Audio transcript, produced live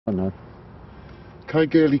I know.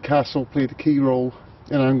 Caergwrle Castle played a key role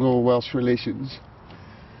in Anglo-Welsh relations.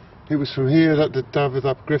 It was from here that the Dafydd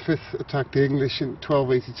ap Gruffudd attacked the English in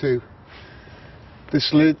 1282.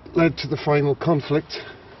 This led to the final conflict,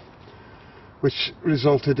 which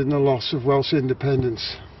resulted in the loss of Welsh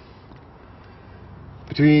independence.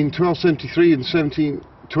 Between 1273 and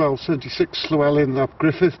 1276, Llewellyn ap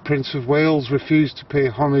Gruffudd, Prince of Wales, refused to pay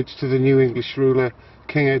homage to the new English ruler,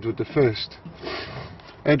 King Edward I.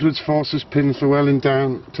 Edward's forces pinned Llewellyn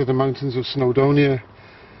down to the mountains of Snowdonia.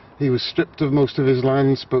 He was stripped of most of his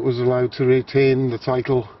lands, but was allowed to retain the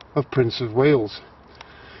title of Prince of Wales.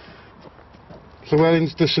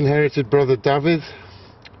 Llewellyn's disinherited brother Dafydd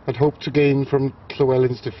had hoped to gain from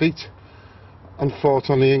Llewellyn's defeat and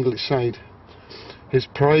fought on the English side. His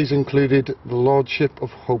prize included the lordship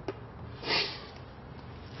of Hope.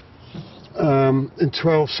 In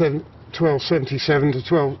 1277 to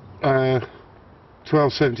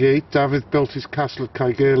 1278, Dafydd built his castle at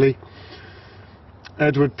Caergwrle.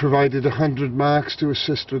 Edward provided 100 marks to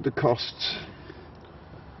assist with the costs.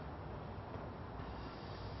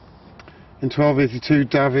 In 1282,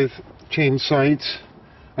 Dafydd changed sides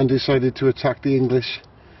and decided to attack the English.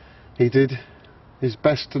 He did his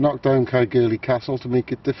best to knock down Caergwrle Castle to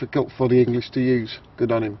make it difficult for the English to use.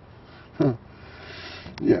 Good on him.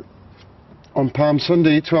 Yeah. On Palm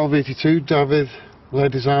Sunday, 1282, Dafydd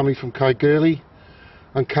led his army from Caergwrle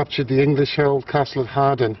and captured the English-held castle at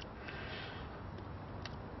Harden.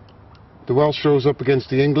 The Welsh rose up against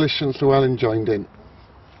the English and Llewellyn joined in.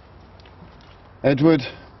 Edward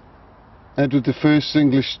I's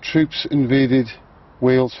English troops invaded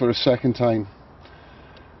Wales for a second time.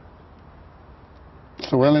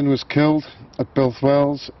 Llewellyn was killed at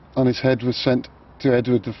Builthwells and his head was sent to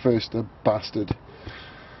Edward I, a bastard.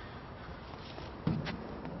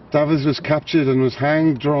 Dafydd was captured and was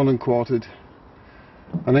hanged, drawn and quartered.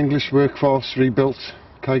 An English workforce rebuilt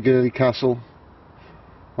Caergwrle Castle.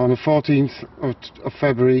 On the 14th of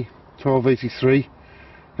February 1283,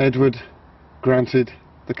 Edward granted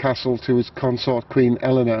the castle to his consort Queen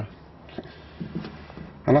Eleanor.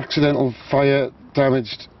 An accidental fire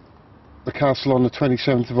damaged the castle on the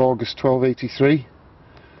 27th of August 1283.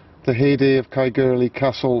 The heyday of Caergwrle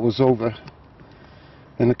Castle was over.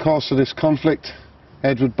 In the course of this conflict,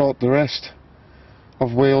 Edward brought the rest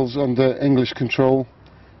of Wales under English control,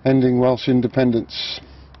 ending Welsh independence.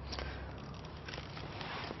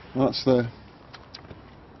 That's the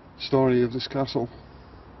story of this castle.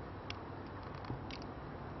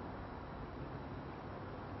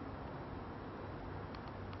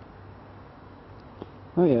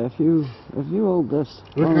 Oh yeah, if you hold this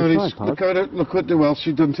Look on the tripod. look what the Welsh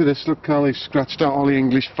have done to this. Look how they've scratched out all the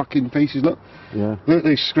English fucking faces. Look. Yeah. Look,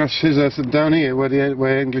 they scratched his earth, and down here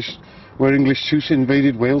where English troops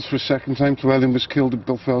invaded Wales for a second time, Llewellyn was killed at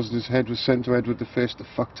Builthwells and his head was sent to Edward I, the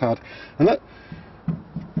fucktard. And look.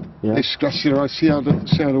 Yeah. They scratched your eyes. See how the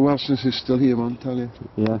Welshness is still here, man. Tell you.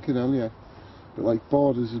 Yeah. Fucking hell, yeah. But like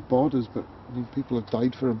borders is borders, but I mean, people have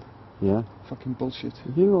died for them. Yeah. Fucking bullshit.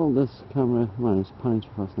 If you hold this camera, well, it's panning too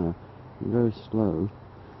fast now, very slow.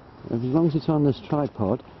 As long as it's on this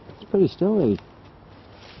tripod, it's pretty still, Lee.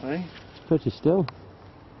 Eh? It's pretty still.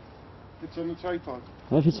 It's on the tripod.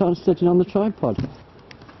 If it's on sitting on the tripod.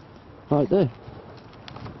 Right there.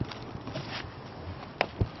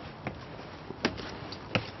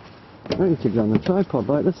 Ready to be on the tripod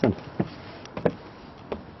like this then.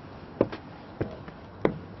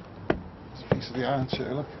 It's a piece of the archway,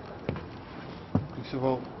 look. Piece of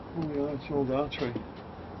old archway.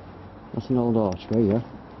 That's an old archway, yeah.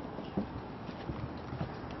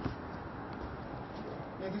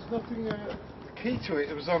 Yeah, there's nothing, the key to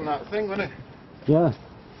it was on that thing, wasn't it? Yeah.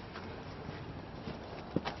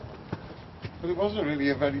 But it wasn't really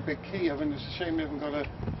a very big key. I mean, it's a shame they haven't got a...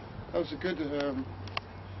 That was a good...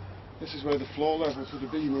 this is where the floor levels would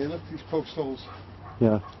have been here. Look, these post holes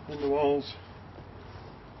Yeah. in the walls.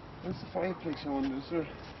 Where's the fireplace, I wonder? There's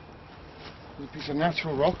a piece of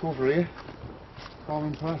natural rock over here.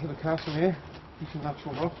 Forming part of the castle here. Piece of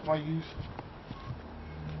natural rock. Why use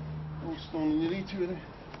old stone and you need to with it?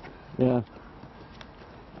 Yeah.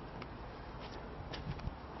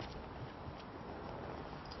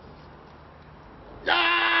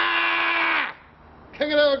 Yeah!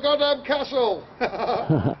 King of our goddamn castle!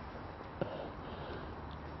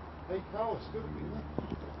 Hey, Carl, it's good of you, isn't it?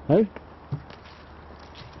 Hey?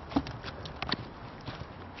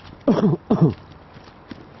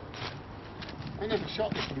 I never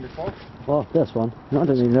shot this one before. Oh, this one. I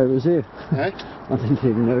didn't even know it was here. Eh? I didn't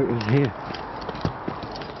even know it was here.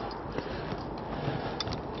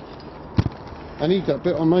 I need that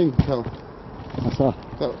bit on mine, Cal. What's that?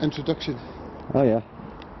 That introduction. Oh yeah.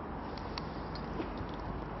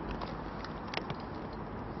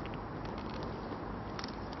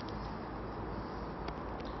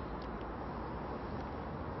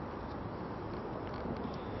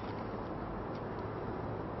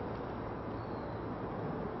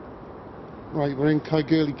 Right, we're in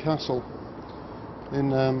Caergwrle Castle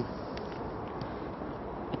in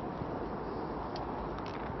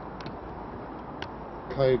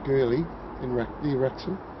Caergwrle in near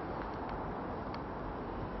Wrexham,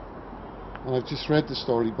 and I've just read the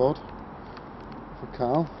storyboard for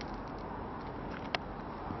Carl,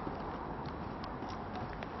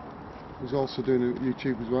 who's also doing a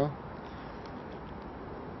YouTube as well.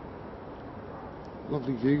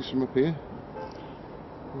 Lovely views from up here.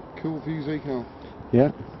 Cool views, eh, Carl?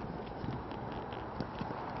 Yeah.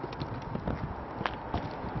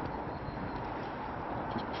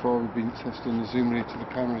 Just before we've been testing the zoom rate to the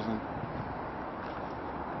cameras then.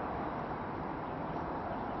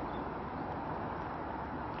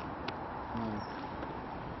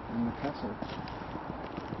 In the castle.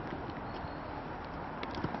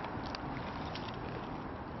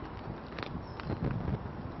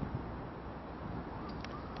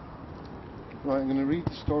 Right, I'm going to read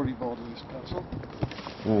the storyboard of this castle.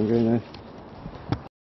 I'm going to